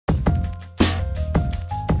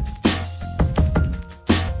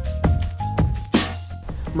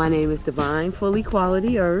My name is DivineFull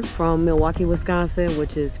Equality Earth from Milwaukee, Wisconsin,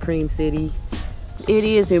 which is Cream City. It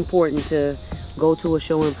is important to go to a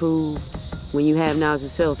show and prove when you have knowledge of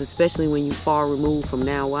self, especially when you're far removed from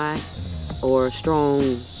now why or a strong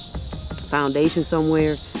foundation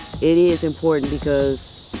somewhere. It is important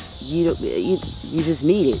because you just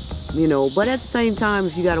need it, you know. But at the same time,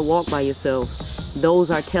 if you got to walk by yourself, those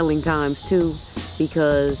are telling times too,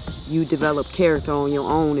 because you develop character on your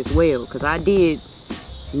own as well. Because I did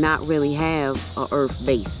not really have a earth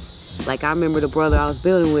base. Like, I remember the brother I was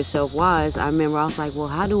building with, Self-Wise, I remember I was like, well,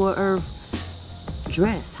 how do a earth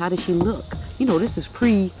dress? How does she look? You know, this is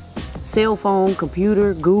pre-cell phone,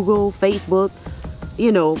 computer, Google, Facebook.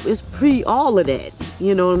 You know, it's pre all of that.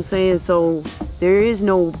 You know what I'm saying? So there is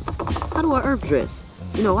no, how do a earth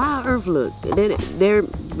dress? You know, how earth look?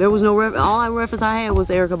 There was no reference. All I reference I had was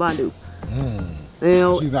Eyrka Badu. You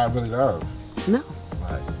know, she's not really the earth. No.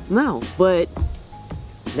 Right. No, but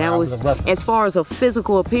that was as far as a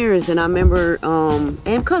physical appearance. And I remember,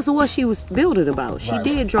 and because of what she was building about, she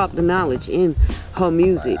did drop the knowledge in her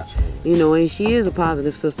music. You know, and she is a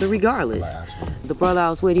positive sister regardless. The brother I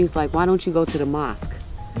was with, he was like, why don't you go to the mosque?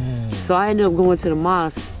 So I ended up going to the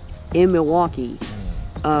mosque in Milwaukee.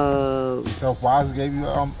 Self-Wise gave you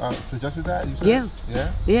suggested that? You said?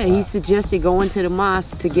 Yeah. He suggested going to the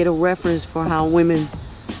mosque to get a reference for how women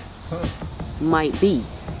might be.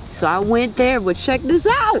 So I went there, but check this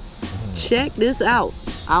out. Check this out.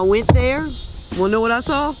 I went there. Wanna know what I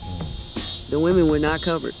saw? The women were not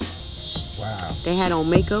covered. Wow. They had on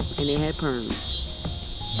makeup and they had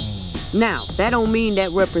perms. Now, that don't mean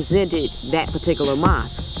that represented that particular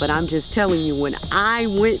mosque, but I'm just telling you, when I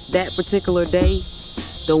went that particular day,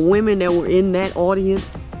 the women that were in that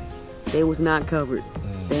audience, they was not covered.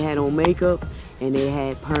 They had on makeup and they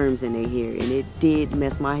had perms in their hair, and it did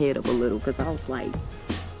mess my head up a little, because I was like,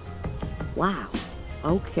 wow,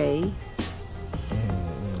 okay.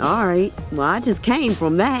 All right, well, I just came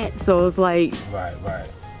from that, so it's like, right.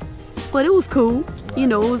 But it was cool. You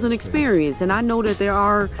know, it was an experience, and I know that there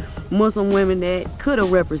are Muslim women that could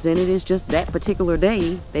have represented. It's just that particular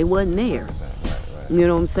day they wasn't there. You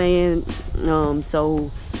know what I'm saying?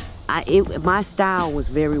 So my style was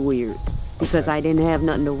very weird because I didn't have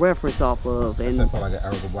nothing to reference off of. And except for like an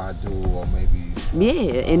Eyrka Badu or maybe.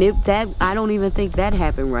 Yeah, and I don't even think that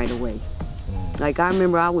happened right away. Like, I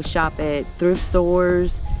remember I would shop at thrift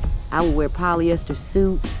stores. I would wear polyester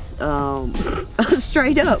suits.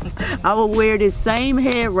 Straight up, I would wear this same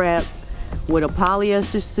head wrap with a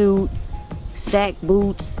polyester suit, stacked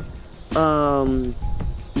boots.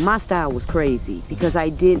 My style was crazy because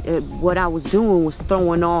what I was doing was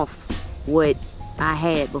throwing off what I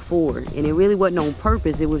had before, and it really wasn't on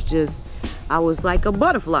purpose. It was just, I was like a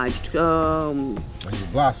butterfly,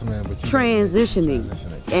 blossoming, but transitioning.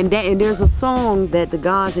 And there's a song that the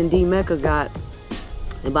guys in D Mecca got.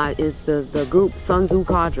 It's the group Sun Tzu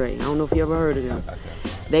Cadre. I don't know if you ever heard of them.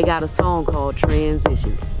 They got a song called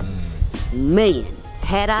Transitions. Man,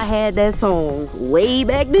 had I had that song way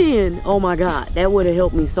back then, oh my God, that would have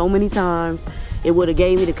helped me so many times. It would have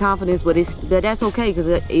gave me the confidence, but that's okay, because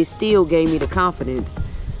it still gave me the confidence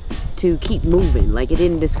to keep moving. Like, it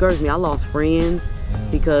didn't discourage me. I lost friends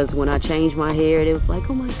because when I changed my hair, it was like,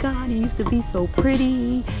 oh my God, it used to be so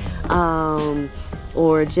pretty.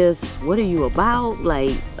 Or just, what are you about?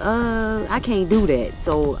 Like, I can't do that.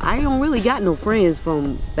 So I don't really got no friends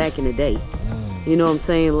from back in the day. You know what I'm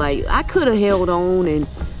saying? Like, I could have held on and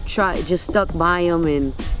just stuck by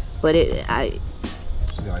them, but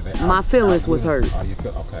my feelings was hurt.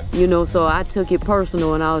 You know, so I took it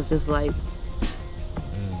personal, and I was just like,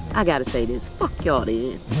 I gotta say this. Fuck y'all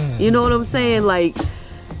then. You know what I'm saying? Like,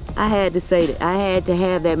 I had to say that. I had to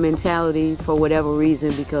have that mentality for whatever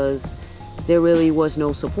reason, because there really was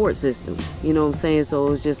no support system. You know what I'm saying? So it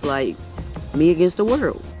was just like me against the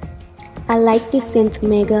world. I like this synth,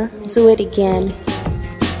 Mega. Do it again.